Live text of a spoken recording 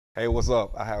Hey, what's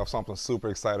up? I have something super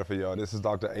excited for y'all. This is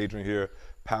Dr. Adrian here,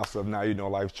 pastor of Now You Know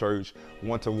Life Church.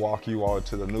 Want to walk you all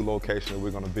to the new location that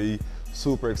we're going to be.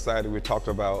 Super excited. We talked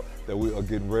about that we are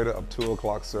getting rid of 2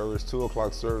 o'clock service. 2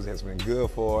 o'clock service has been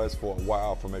good for us for a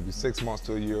while, for maybe 6 months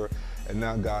to a year. And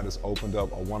now God has opened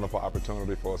up a wonderful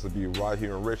opportunity for us to be right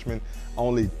here in Richmond,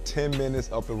 only 10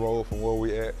 minutes up the road from where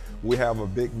we're at. We have a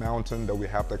big mountain that we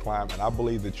have to climb, and I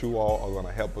believe that you all are going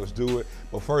to help us do it.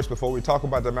 But first, before we talk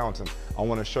about the mountain, I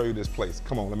want to show you this place.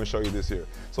 Come on, let me show you this here.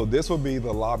 So this will be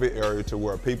the lobby area to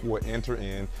where people will enter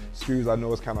in. Excuse, I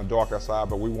know it's kind of dark outside,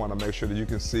 but we want to make sure that you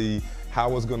can see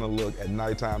how it's going to look at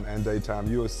nighttime and daytime.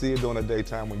 You will see it during the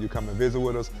daytime when you come and visit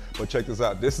with us. But check this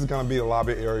out. This is going to be the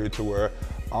lobby area to where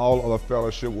all of the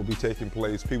fellowship will be taking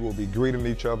place. People will be greeting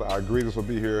each other. Our greeters will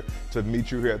be here to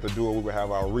meet you here at the door. We will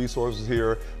have our resources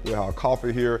here. We'll have our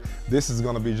coffee here. This is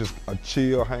going to be just a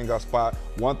chill hangout spot.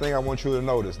 One thing I want you to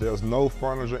notice, there's no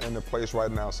furniture in the place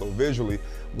right now. So visually,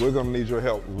 we're going to need your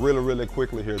help really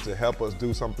quickly here to help us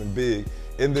do something big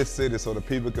in this city so that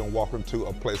people can walk into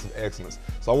a place of excellence.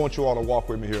 So I want you all to walk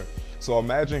with me here. So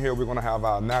imagine here we're going to have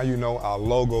our Now You Know, our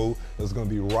logo that's going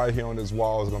to be right here on this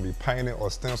wall. It's going to be painted or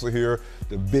stenciled here.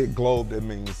 The big globe that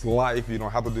means life. You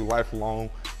don't have to do life alone.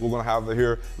 We're going to have it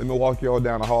here. Let me walk you all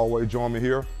down the hallway. Join me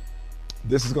here.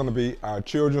 This is going to be our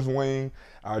children's wing.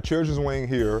 Our children's wing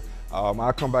here,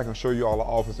 I'll come back and show you all the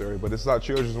office area, but this is our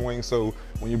children's wing. So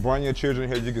when you bring your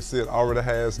children here, you can see it already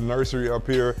has nursery up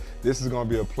here. This is going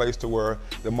to be a place to where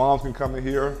the moms can come in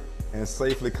here and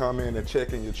safely come in and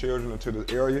check in your children into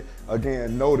the area.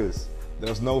 Again, notice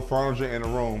there's no furniture in the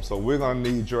room, so we're gonna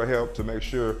need your help to make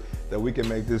sure that we can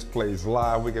make this place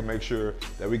live. We can make sure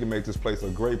that we can make this place a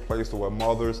great place to where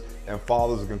mothers and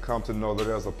fathers can come to know that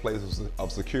there's a place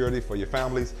of security for your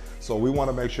families. So we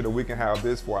wanna make sure that we can have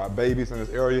this for our babies in this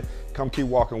area. Come keep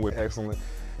walking with excellent.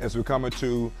 As we're coming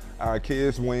to our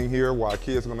kids wing here, where our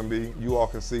kids are gonna be, you all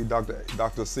can see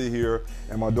Dr. C here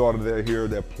and my daughter, they're here,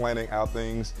 they're planning out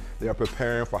things. They're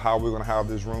preparing for how we're gonna have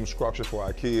this room structured for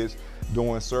our kids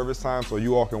during service time. So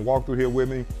you all can walk through here with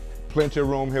me. Plenty of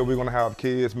room here. We're gonna have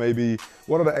kids, maybe,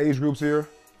 what are the age groups here?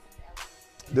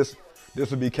 This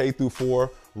would be K through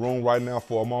 4 room right now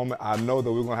for a moment. I know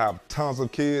that we're gonna have tons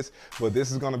of kids, but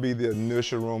this is gonna be the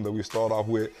initial room that we start off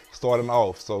with, starting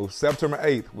off. So September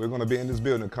 8th, we're gonna be in this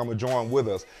building. Come and join with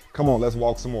us. Come on, let's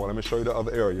walk some more. Let me show you the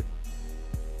other area.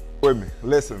 With me,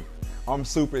 listen, I'm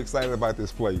super excited about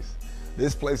this place.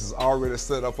 This place is already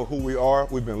set up for who we are.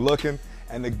 We've been looking,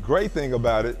 and the great thing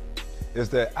about it is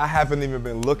that I haven't even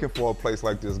been looking for a place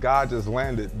like this. God just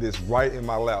landed this right in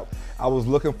my lap. I was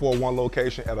looking for one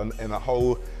location in a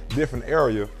whole different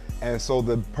area. And so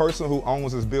the person who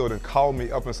owns this building called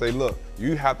me up and said, look,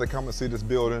 you have to come and see this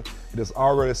building. It is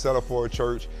already set up for a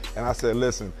church. And I said,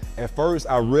 listen, at first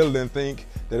I really didn't think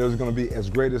that it was gonna be as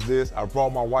great as this. I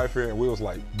brought my wife here and we was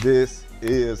like, this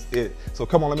is it. So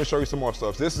come on, let me show you some more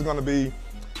stuff. This is gonna be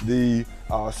the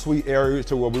suite area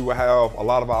to where we will have a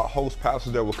lot of our host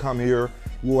pastors that will come here.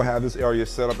 We will have this area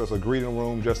set up as a greeting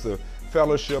room just to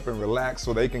fellowship and relax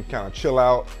so they can kind of chill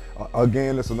out.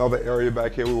 Again, there's another area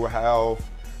back here we will have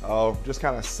just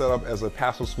kind of set up as a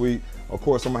pastor suite. Of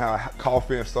course, I'm gonna have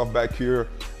coffee and stuff back here.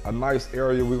 A nice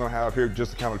area we're gonna have here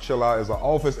just to kind of chill out as an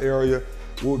office area.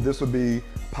 This would be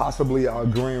possibly our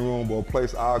green room or a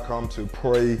place I'll come to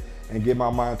pray and get my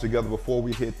mind together before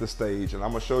we hit the stage. And I'm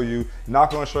gonna show you, not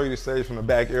gonna show you the stage from the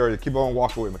back area. Keep on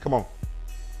walking with me, come on.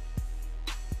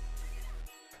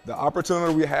 The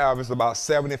opportunity we have is about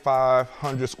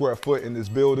 7,500 square foot in this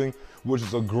building, which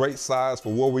is a great size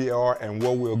for where we are and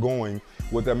where we're going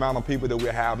with the amount of people that we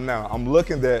have now. I'm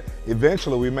looking that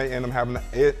eventually we may end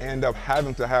up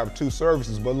having to have 2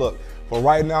 services, but look, for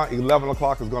right now, 11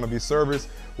 o'clock is gonna be service.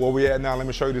 Where we at now, let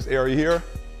me show you this area here.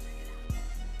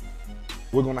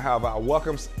 We're gonna have our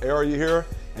welcomes area here,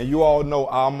 and you all know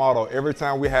our motto. Every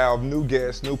time we have new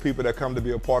guests, new people that come to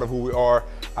be a part of who we are,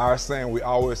 our saying, we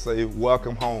always say,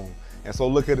 welcome home. And so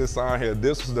look at this sign here.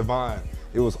 This was divine.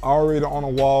 It was already on the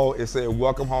wall. It said,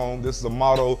 welcome home. This is a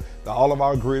motto that all of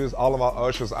our greeters, all of our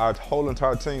ushers, our whole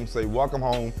entire team say, welcome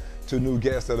home to new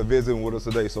guests that are visiting with us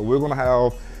today. So we're gonna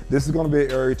have, this is gonna be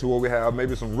an area to where we have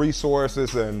maybe some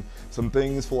resources and some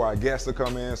things for our guests to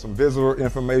come in, some visitor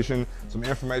information, some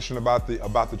information about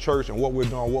the church and what we're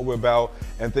doing, what we're about,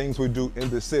 and things we do in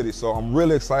the city. So I'm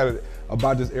really excited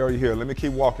about this area here. Let me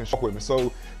keep walking with me.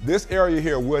 So this area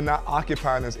here, we're not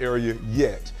occupying this area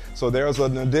yet. So there's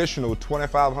an additional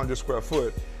 2,500 square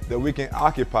foot that we can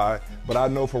occupy, but I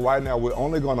know for right now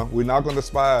we're not gonna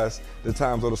despise the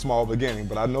times of the small beginning,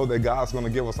 but I know that God's gonna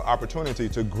give us the opportunity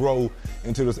to grow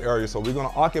into this area. So we're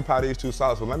gonna occupy these 2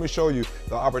 sites. So let me show you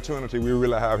the opportunity we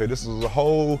really have here. This is a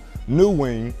whole new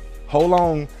wing. Hold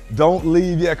on, don't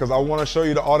leave yet, because I want to show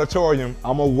you the auditorium.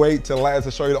 I'm gonna wait till last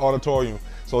to show you the auditorium.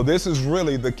 So this is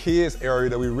really the kids area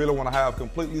that we really want to have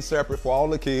completely separate for all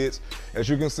the kids. As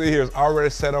you can see here, it's already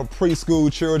set up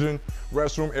preschool children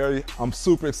restroom area. I'm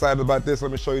super excited about this.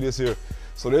 Let me show you this here.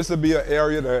 So this would be an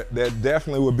area that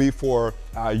definitely would be for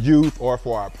our youth or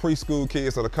for our preschool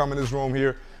kids that are coming in this room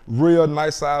here. Real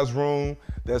nice size room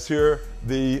that's here.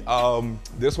 This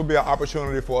will be an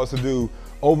opportunity for us to do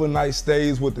overnight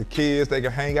stays with the kids. They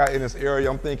can hang out in this area.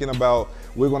 I'm thinking about,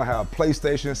 we're gonna have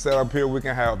PlayStation set up here. We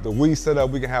can have the Wii set up.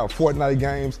 We can have Fortnite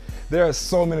games. There are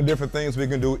so many different things we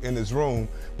can do in this room,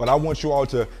 but I want you all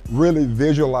to really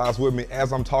visualize with me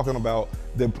as I'm talking about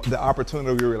the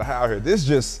opportunity we really have here.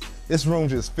 This room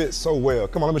just fits so well.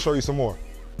 Come on, let me show you some more.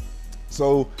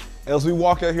 So as we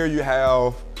walk out here, you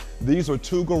have, these are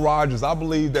 2 garages. I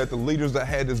believe that the leaders that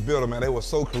had this building, man, they were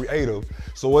so creative.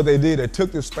 So what they did, they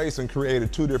took this space and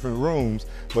created 2 different rooms,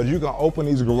 but you can open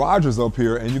these garages up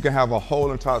here and you can have a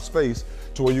whole entire space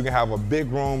to where you can have a big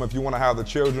room if you want to have the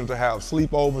children to have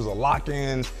sleepovers or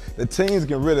lock-ins. The teens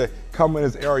can really come in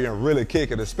this area and really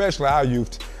kick it, especially our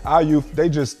youth. Our youth, they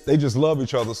just love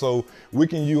each other. So we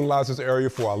can utilize this area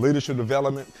for our leadership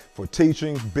development, for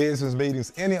teaching, business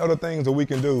meetings, any other things that we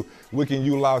can do, we can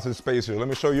utilize this space here. Let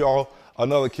me show you all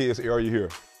another kids area here.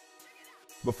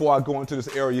 Before I go into this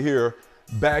area here,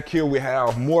 back here we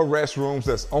have more restrooms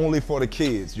that's only for the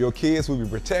kids. Your kids will be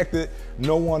protected.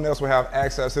 No one else will have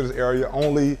access to this area.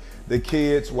 Only the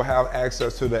kids will have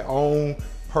access to their own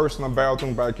personal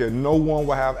bathroom back here. No one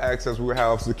will have access. We will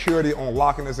have security on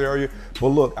locking this area. But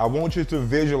look, I want you to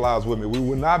visualize with me. We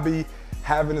will not be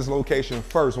having this location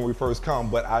first when we first come,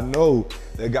 but I know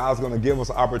that God's gonna give us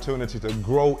an opportunity to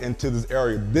grow into this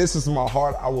area. This is my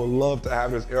heart. I would love to have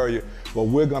this area, but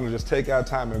we're gonna just take our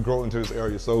time and grow into this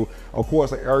area. So of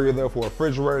course, an area there for a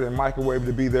refrigerator and microwave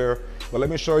to be there. But let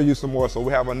me show you some more. So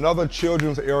we have another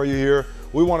children's area here.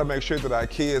 We wanna make sure that our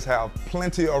kids have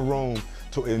plenty of room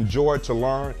to enjoy, to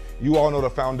learn. You all know the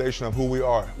foundation of who we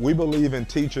are. We believe in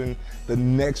teaching the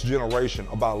next generation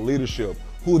about leadership,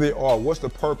 who they are, what's the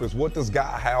purpose, what does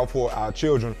God have for our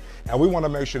children, and we want to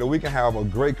make sure that we can have a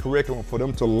great curriculum for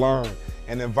them to learn,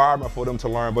 an environment for them to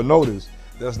learn. But notice,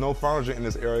 there's no furniture in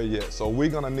this area yet, so we're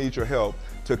going to need your help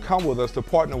to come with us, to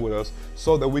partner with us,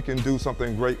 so that we can do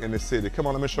something great in this city. Come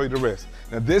on, let me show you the rest.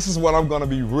 Now this is what I'm going to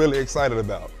be really excited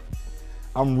about.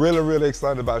 I'm really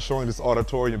excited about showing this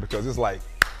auditorium, because it's like,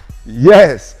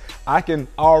 yes, I can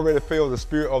already feel the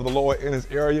Spirit of the Lord in this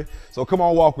area. So come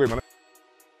on, walk with me.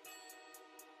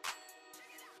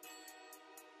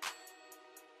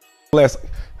 Bless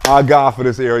our God for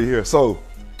this area here. So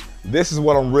this is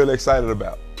what I'm really excited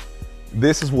about.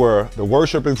 This is where the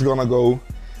worship is gonna go.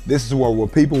 This is where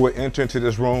people will enter into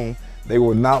this room. They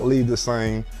will not leave the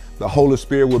same. The Holy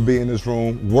Spirit will be in this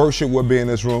room. Worship will be in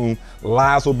this room.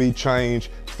 Lives will be changed.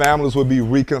 Families will be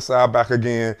reconciled back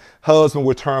again. Husbands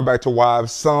will turn back to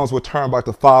wives. Sons will turn back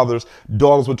to fathers.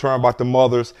 Daughters will turn back to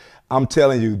mothers. I'm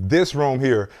telling you, this room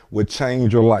here will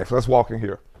change your life. Let's walk in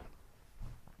here.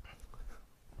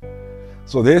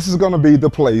 So this is going to be the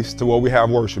place to where we have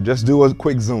worship. Just do a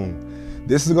quick zoom.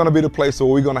 This is going to be the place where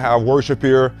we're going to have worship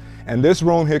here. And this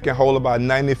room here can hold about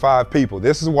 95 people.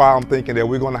 This is why I'm thinking that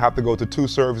we're going to have to go to 2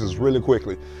 services really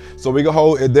quickly. So we can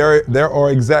hold, there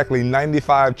are exactly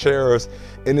 95 chairs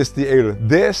in this theater.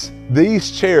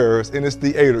 These chairs in this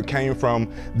theater came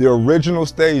from the original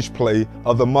stage play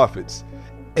of the Muppets.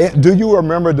 Do you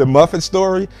remember the Muppet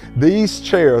story? These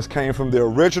chairs came from the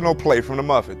original play from the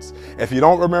Muppets. If you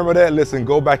don't remember that, listen,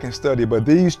 go back and study. But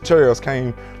these chairs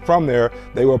came from there.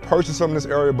 They were purchased from this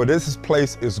area, but this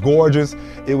place is gorgeous.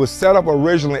 It was set up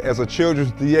originally as a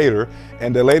children's theater,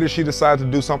 and the lady, she decided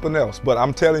to do something else. But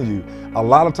I'm telling you, a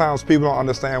lot of times people don't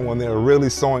understand when they're really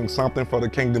sowing something for the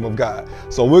kingdom of God.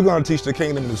 So we're going to teach the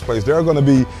kingdom in this place. There are going to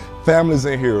be families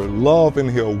in here, love in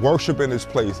here, worship in this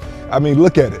place. I mean,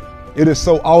 look at it. It is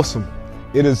so awesome.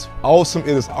 It is awesome. It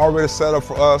is already set up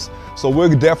for us. So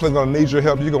we're definitely going to need your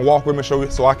help. You can walk with me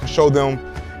so I can show them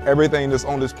everything that's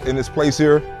in this place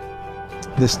here.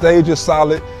 The stage is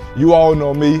solid. You all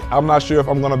know me. I'm not sure if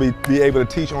I'm going to be able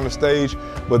to teach on the stage,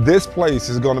 but this place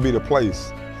is going to be the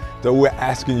place that we're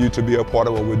asking you to be a part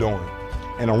of what we're doing.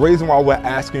 And the reason why we're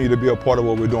asking you to be a part of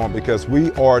what we're doing, because we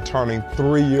are turning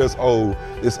 3 years old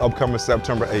this upcoming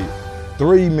September 8th.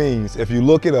 3 means, if you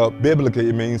look it up biblically,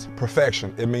 it means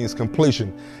perfection. It means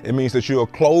completion. It means that you are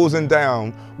closing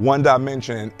down one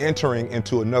dimension and entering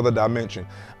into another dimension.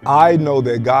 I know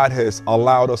that God has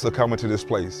allowed us to come into this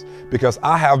place because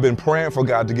I have been praying for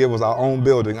God to give us our own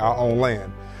building, our own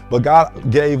land. But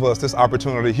God gave us this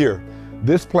opportunity here.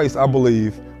 This place, I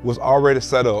believe, was already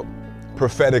set up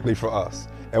prophetically for us.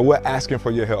 And we're asking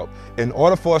for your help. In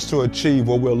order for us to achieve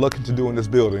what we're looking to do in this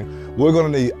building, we're gonna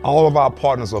need all of our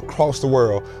partners across the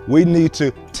world. We need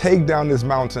to take down this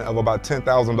mountain of about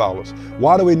 $10,000.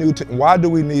 Why do we need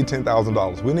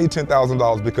 $10,000? We need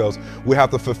 $10,000 because we have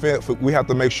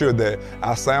to make sure that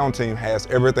our sound team has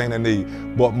everything they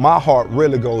need. But my heart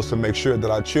really goes to make sure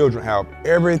that our children have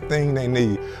everything they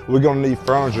need. We're gonna need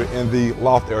furniture in the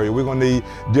loft area. We're gonna need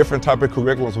different type of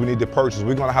curriculums we need to purchase.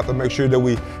 We're gonna have to make sure that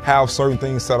we have certain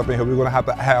things set up in here. We're gonna have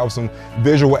to have some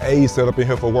visual aids set up in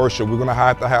here for worship. We're gonna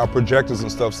have to have projectors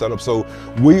and stuff set up. So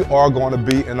we are going to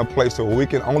be in a place where we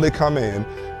can only come in,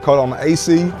 cut on the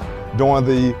AC during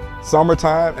the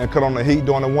summertime and cut on the heat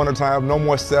during the wintertime. No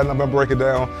more setting up and break it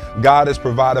down. God has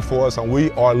provided for us and we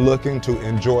are looking to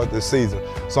enjoy this season.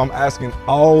 So I'm asking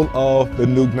all of the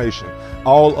Nuke Nation,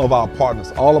 all of our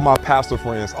partners, all of my pastor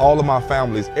friends, all of my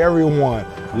families, everyone,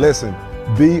 listen,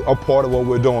 be a part of what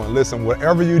we're doing. Listen,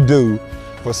 whatever you do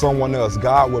for someone else,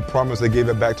 God will promise to give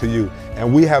it back to you.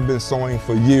 And we have been sowing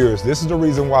for years. This is the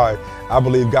reason why I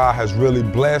believe God has really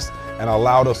blessed and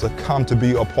allowed us to come to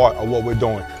be a part of what we're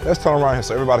doing. Let's turn around here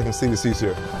so everybody can see the seats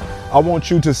here. I want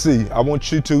you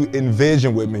to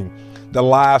envision with me the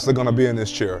lives that are gonna be in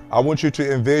this chair. I want you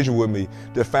to envision with me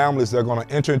the families that are gonna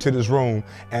enter into this room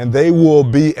and they will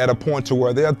be at a point to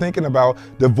where they are thinking about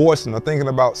divorcing, they're thinking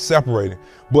about separating,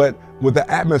 but with the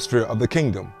atmosphere of the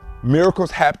kingdom. Miracles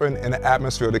happen in the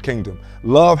atmosphere of the kingdom.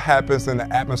 Love happens in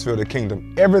the atmosphere of the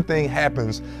kingdom. Everything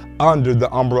happens under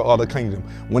the umbrella of the kingdom.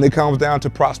 When it comes down to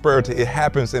prosperity, it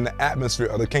happens in the atmosphere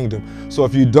of the kingdom. So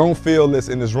if you don't feel this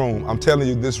in this room, I'm telling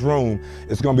you, this room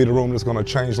is going to be the room that's going to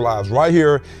change lives. Right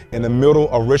here in the middle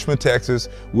of Richmond, Texas.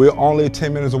 We're only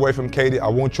 10 minutes away from Katy. I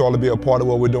want you all to be a part of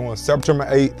what we're doing. September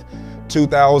 8th.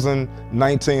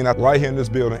 2019, right here in this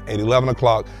building at 11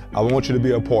 o'clock. I want you to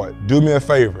be a part. Do me a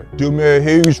favor, do me a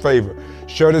huge favor.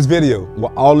 Share this video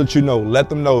with all that you know. Let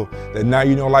them know that Now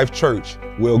You Know Life Church,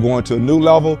 we're going to a new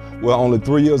level. We're only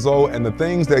 3 years old, and the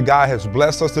things that God has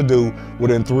blessed us to do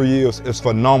within 3 years is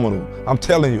phenomenal. I'm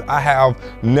telling you, I have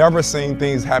never seen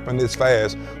things happen this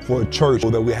fast for a church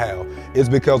that we have. It's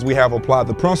because we have applied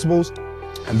the principles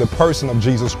and the person of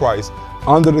Jesus Christ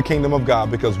under the kingdom of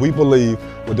God, because we believe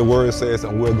what the word says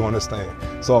and we're going to stand.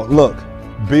 So look,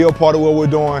 be a part of what we're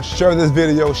doing. Share this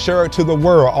video, share it to the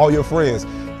world, all your friends.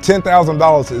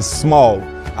 $10,000 is small.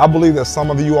 I believe that some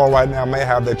of you all right now may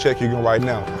have that check you can write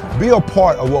now. Be a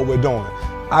part of what we're doing.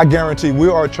 I guarantee we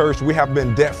are a church, we have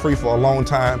been debt free for a long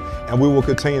time and we will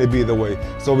continue to be the way.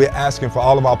 So we're asking for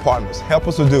all of our partners, help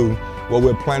us to do what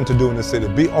we're planning to do in the city.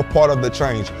 Be a part of the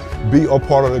change, be a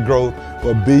part of the growth,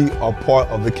 but be a part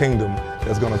of the kingdom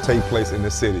that's gonna take place in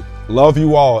the city. Love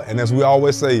you all, and as we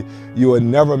always say, you are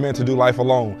never meant to do life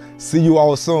alone. See you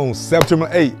all soon, September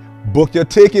 8th. Book your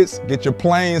tickets, get your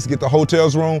planes, get the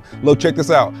hotels room. Look, check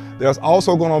this out. There's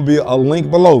also gonna be a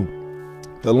link below.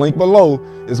 The link below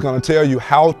is gonna tell you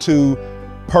how to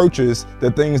purchase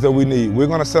the things that we need. We're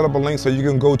gonna set up a link so you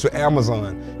can go to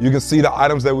Amazon. You can see the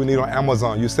items that we need on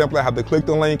Amazon. You simply have to click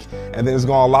the link and then it's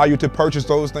gonna allow you to purchase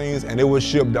those things and it will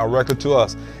ship directly to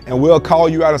us. And we'll call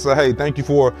you out and say, hey, thank you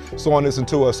for sowing this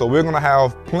into us. So we're gonna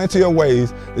have plenty of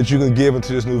ways that you can give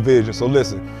into this new vision. So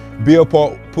listen, be a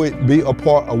part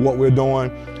of what we're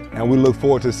doing. And we look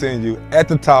forward to seeing you at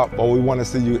the top, but we want to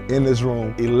see you in this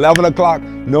room. 11 o'clock,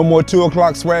 no more 2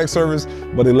 o'clock swag service,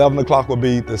 but 11 o'clock will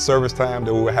be the service time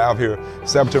that we will have here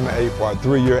September 8th for our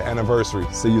 3-year anniversary.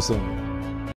 See you soon.